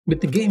With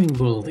the gaming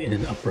world in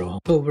an uproar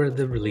over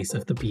the release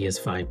of the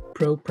PS5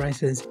 Pro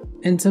prices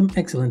and some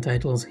excellent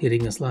titles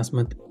hitting us last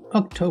month,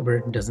 October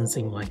doesn't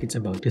seem like it's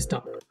about to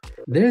stop.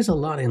 There's a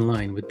lot in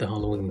line with the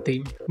Halloween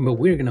theme, but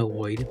we're gonna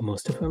avoid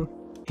most of them.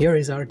 Here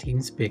is our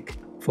team's pick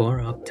for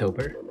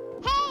October.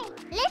 Hey,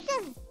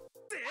 listen!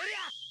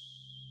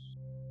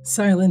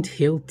 Silent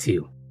Hill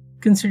 2.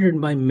 Considered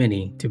by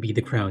many to be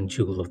the crown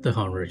jewel of the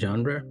horror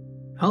genre,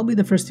 I'll be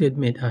the first to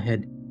admit I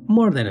had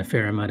more than a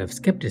fair amount of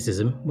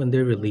skepticism when they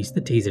released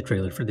the teaser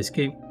trailer for this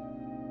game.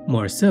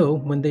 More so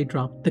when they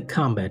dropped the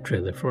combat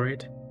trailer for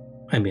it.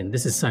 I mean,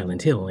 this is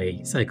Silent Hill,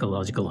 a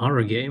psychological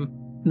horror game.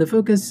 The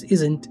focus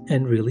isn't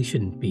and really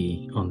shouldn't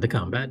be on the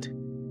combat.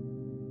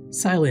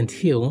 Silent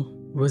Hill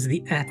was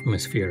the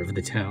atmosphere of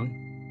the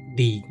town,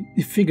 the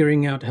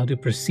figuring out how to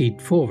proceed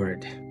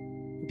forward,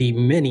 the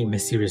many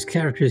mysterious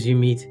characters you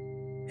meet,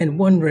 and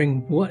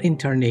wondering what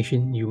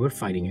incarnation you were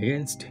fighting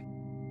against.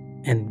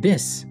 And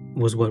this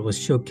was what was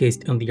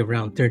showcased on the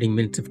around 30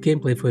 minutes of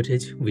gameplay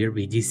footage via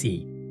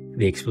VGC.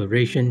 The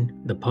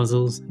exploration, the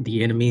puzzles,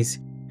 the enemies,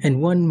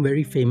 and one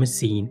very famous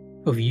scene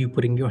of you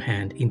putting your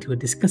hand into a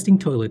disgusting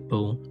toilet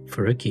bowl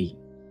for a key.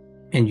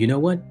 And you know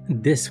what?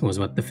 This was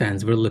what the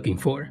fans were looking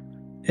for.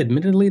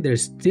 Admittedly,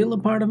 there's still a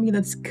part of me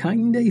that's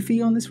kinda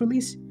iffy on this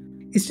release.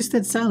 It's just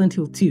that Silent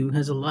Hill 2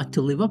 has a lot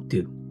to live up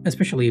to,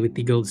 especially with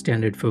the gold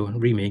standard for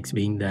remakes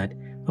being that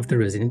of the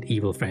Resident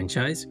Evil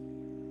franchise.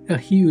 A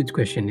huge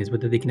question is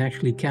whether they can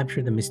actually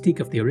capture the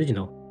mystique of the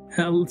original,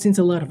 since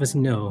a lot of us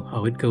know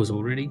how it goes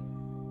already.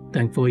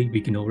 Thankfully,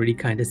 we can already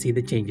kinda see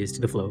the changes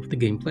to the flow of the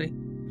gameplay,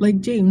 like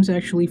James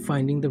actually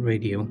finding the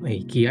radio,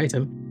 a key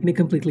item, in a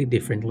completely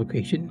different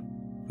location.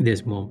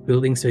 There's more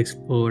buildings to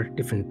explore,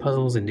 different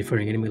puzzles and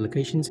differing enemy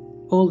locations,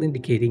 all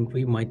indicating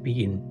we might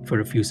be in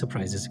for a few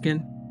surprises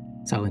again.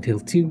 Silent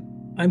Hill 2,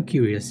 I'm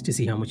curious to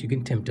see how much you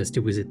can tempt us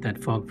to visit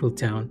that fog-filled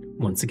town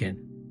once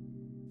again.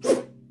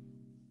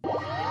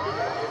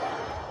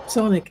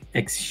 Sonic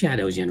X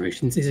Shadow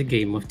Generations is a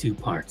game of two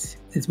parts.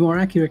 It's more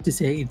accurate to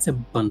say it's a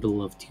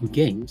bundle of two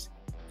games,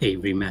 a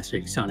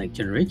remastered Sonic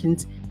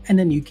Generations and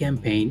a new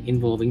campaign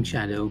involving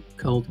Shadow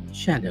called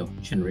Shadow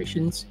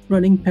Generations,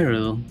 running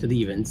parallel to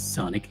the events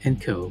Sonic and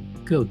Co.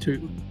 go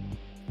through.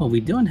 While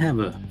we don't have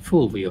a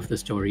full view of the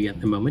story at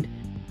the moment,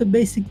 the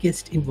basic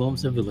gist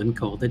involves a villain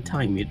called the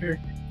Time Eater,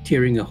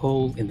 tearing a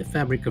hole in the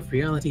fabric of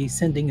reality,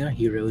 sending our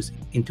heroes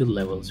into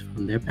levels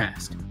from their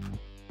past.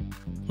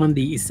 On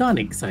the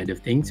Sonic side of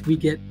things, we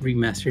get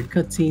remastered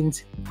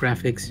cutscenes,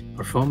 graphics,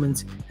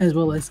 performance, as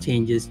well as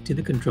changes to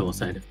the control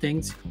side of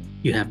things.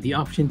 You have the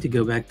option to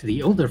go back to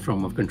the older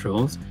form of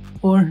controls,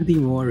 or the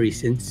more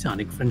recent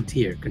Sonic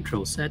Frontier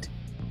control set.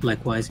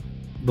 Likewise,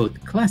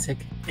 both classic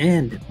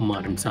and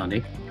modern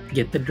Sonic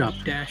get the drop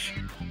dash.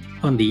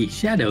 On the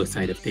Shadow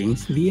side of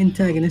things, the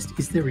antagonist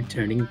is the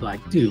returning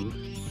Black Doom,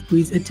 who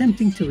is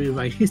attempting to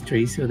rewrite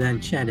history so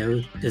that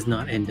Shadow does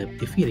not end up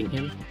defeating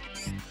him.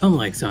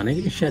 Unlike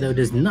Sonic, Shadow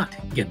does not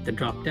get the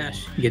drop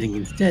dash, getting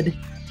instead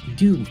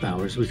Doom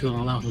powers which will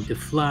allow him to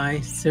fly,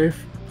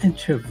 surf, and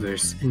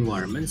traverse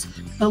environments,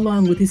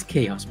 along with his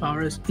Chaos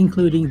powers,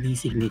 including the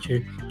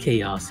signature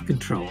Chaos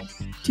Control,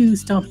 to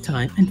stop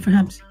time and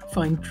perhaps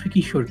find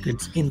tricky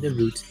shortcuts in the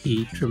routes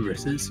he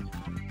traverses.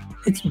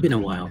 It's been a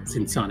while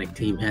since Sonic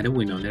Team had a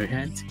win on their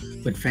hands,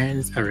 but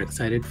fans are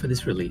excited for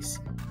this release.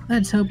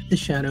 Let's hope the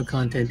Shadow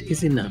content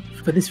is enough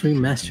for this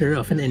remaster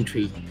of an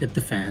entry that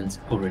the fans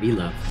already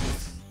love.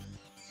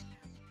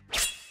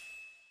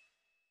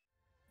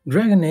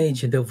 Dragon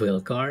Age: The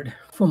Veilguard,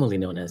 formerly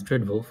known as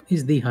Dreadwolf,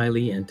 is the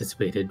highly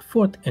anticipated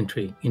fourth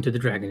entry into the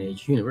Dragon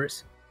Age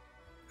universe.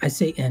 I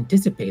say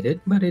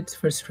anticipated, but its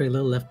first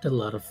trailer left a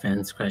lot of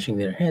fans scratching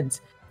their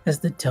heads as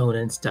the tone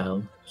and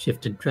style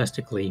shifted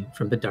drastically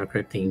from the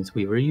darker themes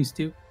we were used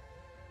to.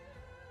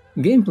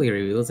 Gameplay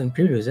reveals and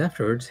previews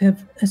afterwards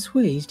have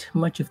assuaged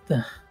much of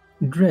the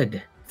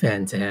dread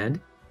fans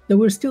had, though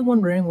we're still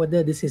wondering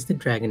whether this is the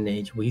Dragon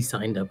Age we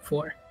signed up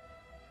for.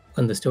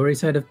 On the story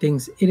side of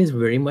things, it is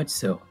very much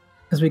so,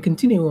 as we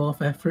continue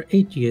off after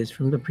 8 years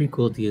from the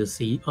prequel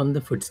DLC on the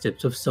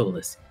footsteps of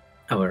Solus,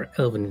 our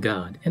elven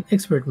god and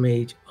expert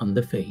mage on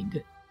the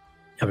Fade.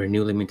 Our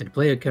newly minted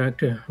player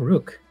character,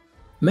 Rook,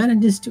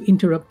 manages to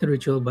interrupt the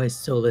ritual by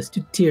Solus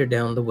to tear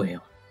down the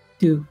whale,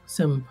 to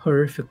some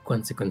horrific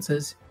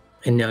consequences,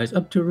 and now it's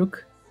up to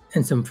Rook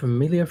and some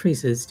familiar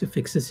faces to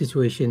fix the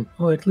situation,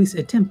 or at least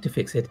attempt to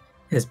fix it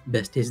as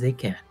best as they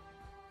can.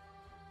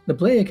 The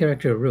player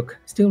character Rook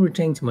still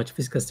retains much of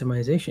his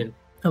customization,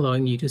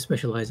 allowing you to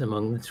specialize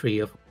among the three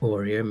of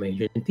Warrior,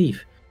 Mage, and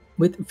Thief,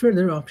 with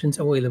further options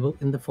available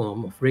in the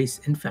form of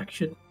race and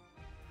faction.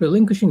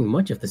 Relinquishing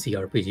much of the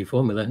CRPG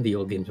formula the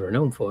old games were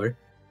known for,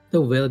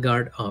 the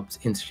Veilguard opts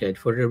instead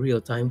for a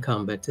real-time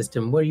combat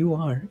system where you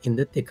are in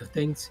the thick of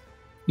things.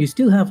 You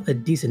still have a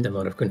decent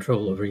amount of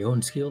control over your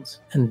own skills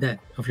and that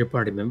of your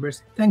party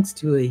members thanks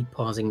to a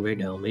pausing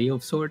raid army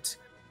of sorts,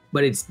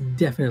 but it's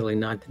definitely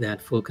not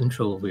that full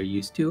control we're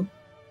used to.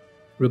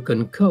 Rook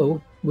and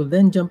Co. will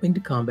then jump into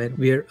combat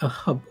via a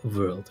hub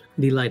world,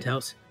 the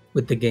Lighthouse,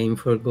 with the game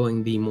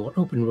foregoing the more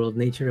open world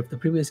nature of the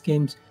previous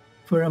games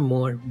for a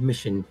more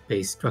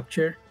mission-based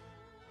structure.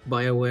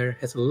 BioWare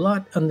has a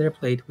lot on their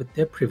plate with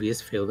their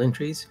previous failed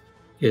entries.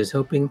 Here's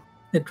hoping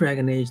that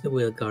Dragon Age: The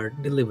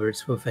Veilguard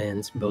delivers for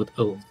fans both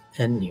old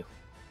and new.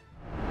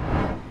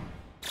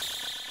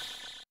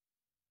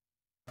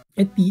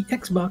 At the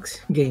Xbox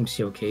Game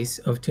Showcase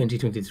of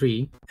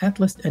 2023,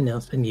 Atlas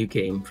announced a new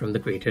game from the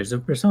creators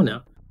of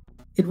Persona.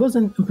 It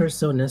wasn't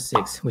Persona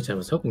 6, which I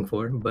was hoping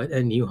for, but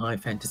a new high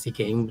fantasy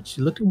game which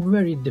looked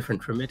very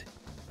different from it,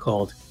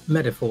 called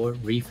Metaphor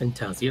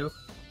Refantazio.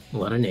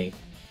 What a name.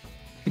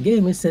 The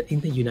game is set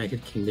in the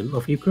United Kingdom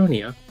of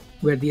Ukraine,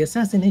 where the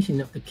assassination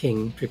of the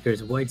king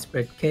triggers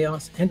widespread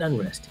chaos and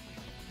unrest.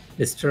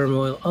 This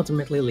turmoil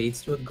ultimately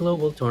leads to a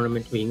global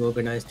tournament being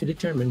organized to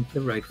determine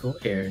the rightful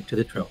heir to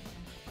the throne.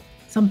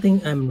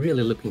 Something I'm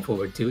really looking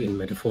forward to in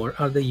Metaphor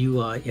are the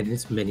UI and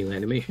its menu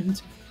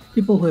animations.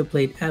 People who have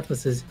played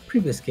Atlas's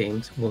previous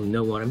games will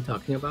know what I'm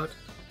talking about.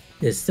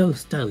 It's so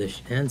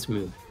stylish and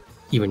smooth.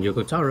 Even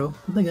Yoko Taro,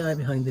 the guy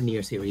behind the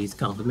Nier series,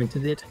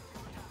 complimented it.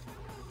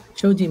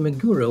 Shoji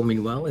Meguro,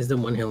 meanwhile, is the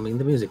one helming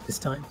the music this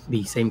time,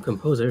 the same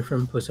composer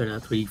from Persona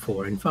 3,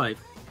 4, and 5,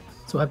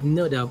 so I have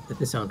no doubt that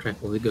the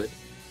soundtrack will be good.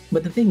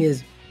 But the thing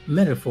is,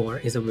 Metaphor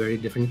is a very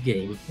different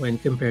game when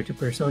compared to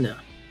Persona.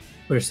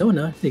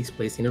 Persona takes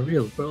place in a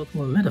real world,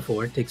 while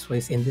Metaphor takes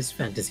place in this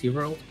fantasy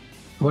world.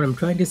 What I'm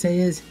trying to say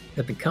is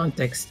that the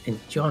context and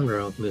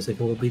genre of music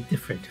will be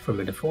different for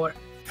Metaphor.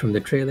 From the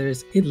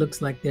trailers, it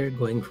looks like they're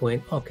going for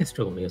an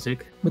orchestral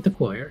music with the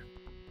choir.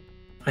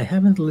 I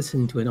haven't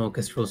listened to an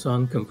orchestral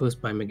song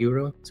composed by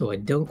Meguro, so I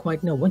don't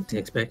quite know what to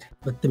expect,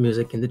 but the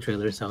music in the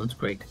trailer sounds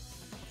great.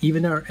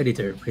 Even our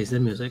editor praised the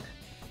music.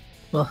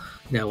 Well,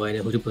 now I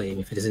know who to blame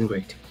if it isn't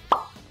great.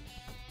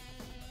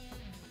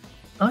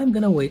 I'm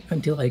gonna wait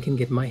until I can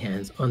get my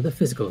hands on the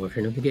physical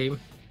version of the game.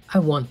 I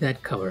want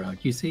that cover art,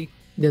 you see?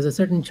 There's a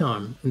certain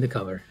charm in the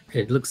cover,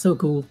 and it looks so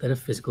cool that a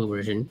physical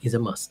version is a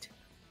must.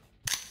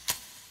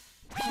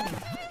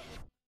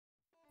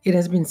 It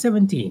has been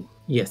 17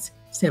 years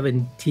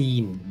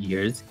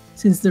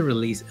since the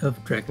release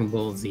of Dragon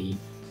Ball Z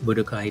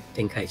Budokai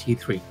Tenkaichi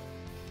 3.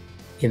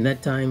 In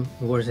that time,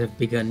 wars have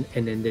begun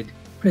and ended,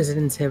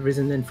 presidents have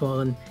risen and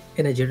fallen,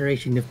 and a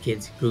generation of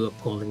kids grew up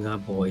calling our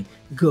boy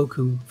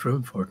Goku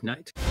from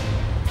Fortnite.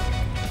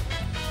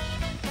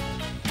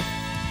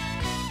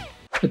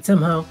 But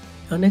somehow,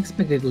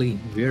 unexpectedly,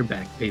 we're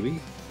back, baby.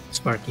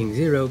 Sparking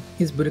Zero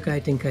is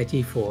Budokai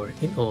Tenkaichi 4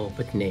 in all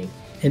but name,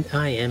 and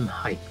I am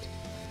hyped.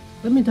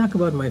 Let me talk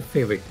about my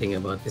favorite thing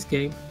about this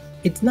game.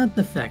 It's not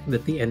the fact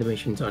that the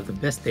animations are the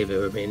best they've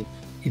ever been.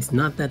 It's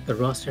not that the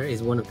roster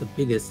is one of the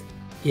biggest,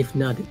 if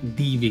not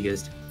the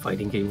biggest,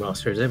 fighting game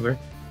rosters ever.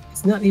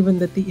 It's not even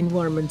that the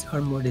environments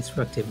are more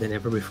destructive than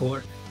ever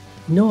before.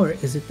 Nor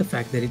is it the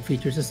fact that it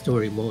features a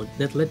story mode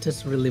that lets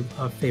us relive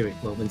our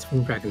favorite moments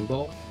from Dragon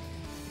Ball.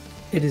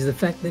 It is the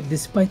fact that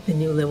despite the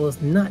new levels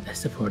not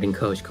supporting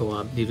couch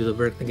co-op due to the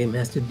work the game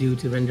has to do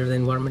to render the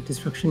environment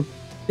destruction,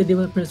 the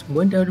developers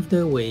went out of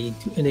their way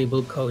to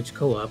enable couch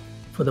co-op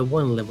for the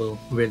one level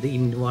where the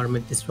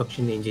environment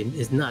destruction engine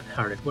is not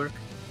hard at work,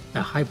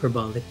 a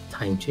hyperbolic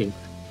time chamber.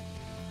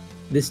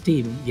 This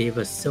team gave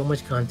us so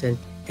much content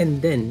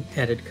and then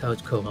added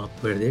couch co-op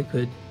where they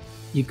could.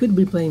 You could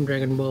be playing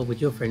Dragon Ball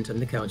with your friends on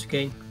the couch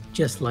game,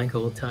 just like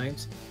old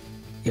times.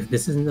 If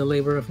this isn't a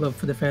labor of love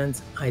for the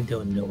fans, I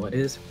don't know what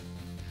is.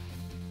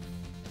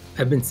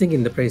 I've been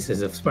singing the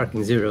praises of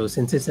Sparking Zero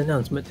since its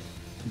announcement.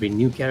 Every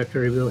new character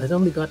reveal has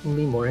only gotten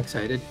me more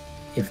excited.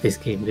 If this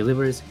game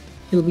delivers,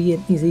 it'll be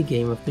an easy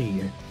game of the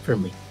year for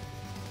me.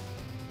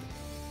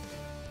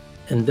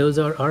 And those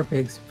are our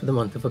picks for the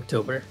month of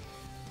October.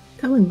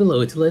 Comment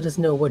below to let us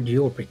know what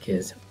your pick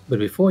is, but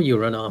before you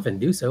run off and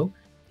do so,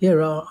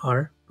 here are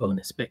our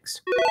bonus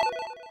picks.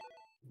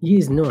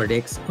 Ys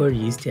Nordics, or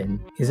Ys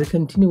 10, is a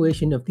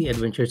continuation of the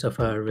adventures of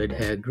our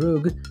red-haired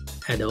rogue,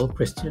 Adol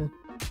Christian.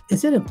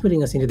 Instead of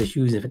putting us into the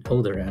shoes of an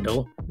older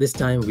Adol, this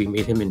time we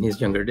meet him in his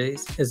younger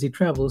days as he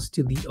travels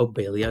to the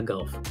Obelia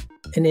Gulf,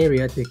 an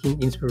area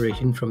taking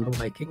inspiration from the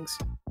Vikings.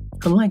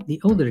 Unlike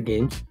the older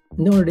games,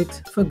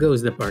 Nordics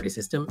forgoes the party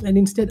system and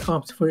instead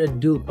opts for a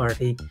dual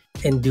party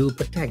and dual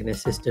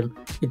protagonist system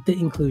with the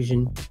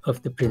inclusion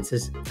of the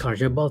princess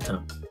Karja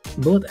Balta.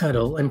 Both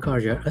Adol and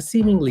Karja are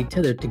seemingly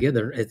tethered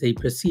together as they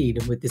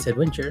proceed with this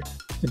adventure,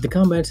 with the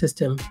combat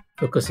system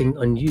focusing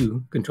on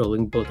you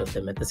controlling both of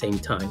them at the same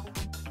time.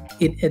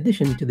 In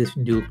addition to this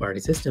dual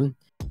party system,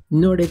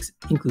 Nordics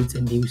includes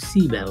a new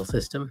sea battle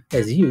system,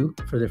 as you,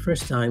 for the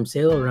first time,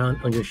 sail around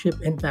on your ship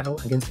and battle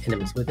against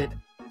enemies with it.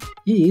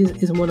 Ys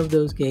is one of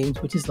those games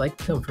which is like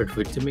comfort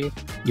food to me.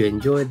 You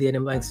enjoy the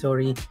anime-like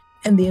story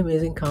and the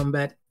amazing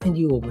combat, and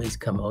you always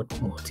come out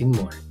wanting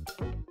more.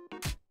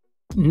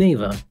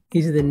 Neva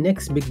is the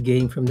next big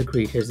game from the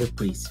creators of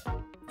Greece.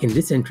 In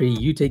this entry,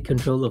 you take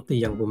control of the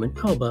young woman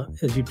Alba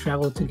as you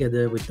travel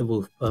together with the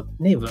wolf pup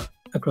Neva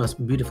across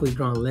beautifully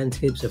drawn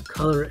landscapes of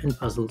color and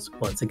puzzles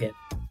once again.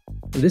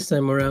 This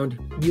time around,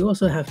 you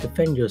also have to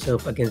fend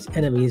yourself against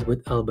enemies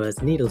with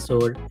Alba's needle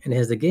sword, and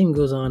as the game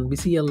goes on, we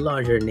see a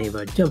larger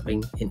Neva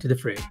jumping into the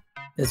fray.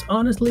 There's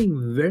honestly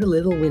very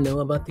little we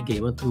know about the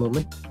game at the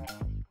moment,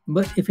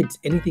 but if it's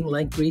anything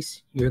like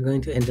Greece, you're going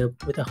to end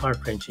up with a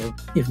heart-wrenching,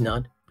 if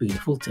not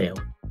beautiful tale.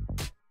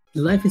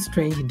 Life is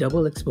Strange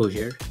Double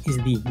Exposure is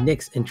the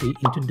next entry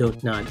into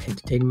Dontnod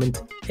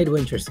Entertainment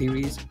adventure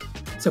series.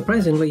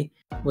 Surprisingly,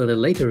 while the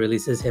later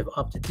releases have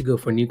opted to go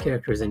for new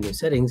characters and new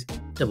settings,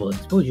 Double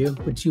Exposure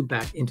puts you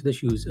back into the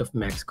shoes of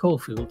Max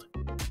Caulfield,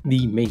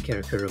 the main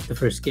character of the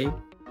first game.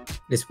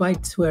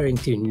 Despite swearing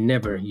to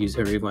never use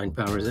her rewind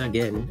powers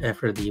again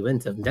after the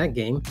events of that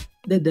game,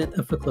 the death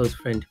of a close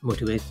friend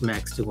motivates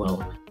Max to,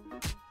 well,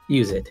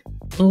 use it,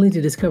 only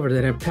to discover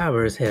that her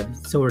powers have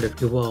sort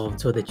of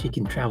evolved so that she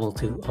can travel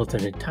to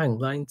alternate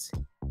timelines.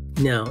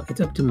 Now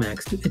it's up to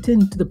Max to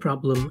attend to the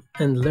problem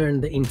and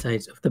learn the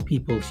insights of the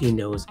people she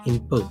knows in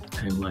both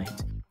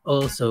timelines.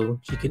 Also,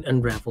 she can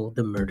unravel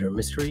the murder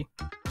mystery.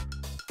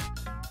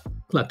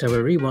 Clock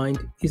Tower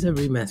Rewind is a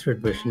remastered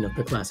version of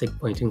the classic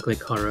point-and-click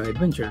horror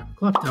adventure,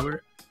 Clock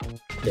Tower.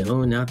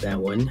 No, not that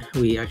one.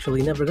 We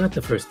actually never got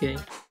the first game.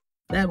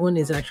 That one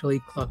is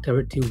actually Clock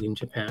Tower 2 in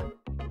Japan.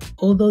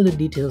 Although the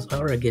details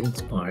are again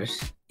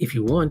sparse, if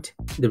you want,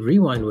 the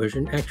Rewind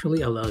version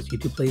actually allows you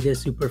to play the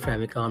Super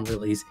Famicom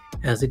release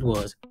as it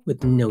was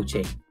with no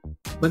change.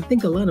 But I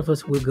think a lot of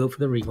us will go for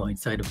the Rewind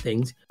side of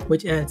things,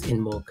 which adds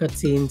in more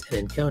cutscenes and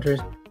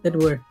encounters that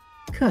were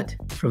cut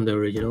from the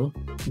original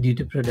due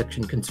to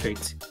production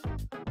constraints.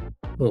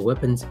 More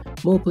weapons,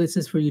 more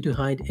places for you to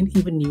hide, and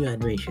even new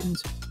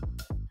animations.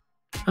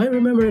 I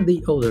remember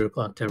the older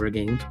Clock Tower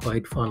games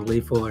quite fondly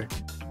for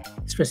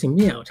stressing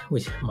me out,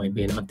 which might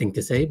be an odd thing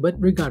to say, but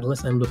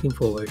regardless, I'm looking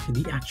forward to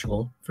the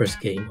actual first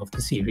game of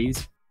the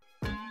series.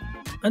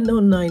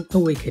 Unknown 9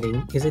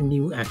 Awakening is a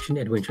new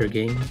action-adventure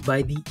game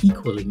by the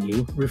equally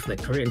new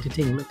Reflector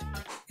Entertainment.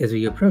 As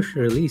we approach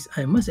the release,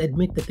 I must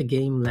admit that the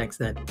game lacks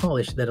that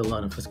polish that a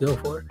lot of us go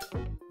for.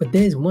 But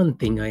there's one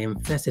thing I am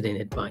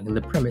fascinated by in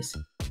the premise,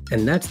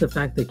 and that's the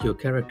fact that your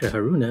character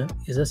Haruna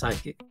is a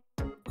psychic.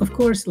 Of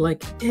course,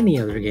 like any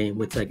other game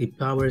with psychic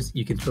powers,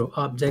 you can throw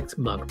objects,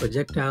 block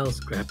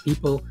projectiles, grab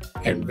people,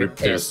 and rip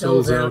their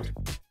souls out.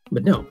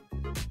 But no,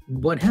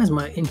 what has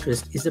my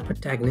interest is the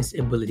protagonist's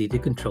ability to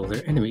control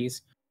their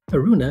enemies.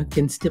 Haruna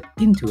can step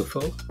into a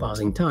foe,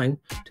 pausing time,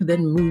 to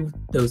then move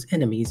those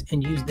enemies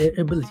and use their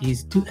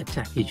abilities to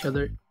attack each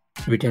other.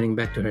 Returning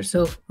back to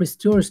herself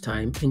restores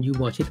time and you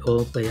watch it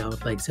all play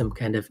out like some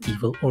kind of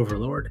evil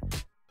overlord.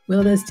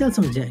 Well, there's still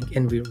some jank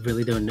and we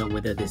really don't know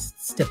whether this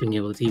stepping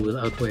ability will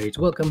outweigh its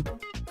welcome.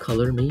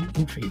 Color me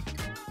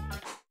intrigued.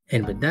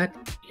 And with that,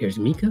 here's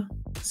Mika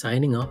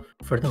signing off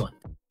for the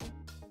month.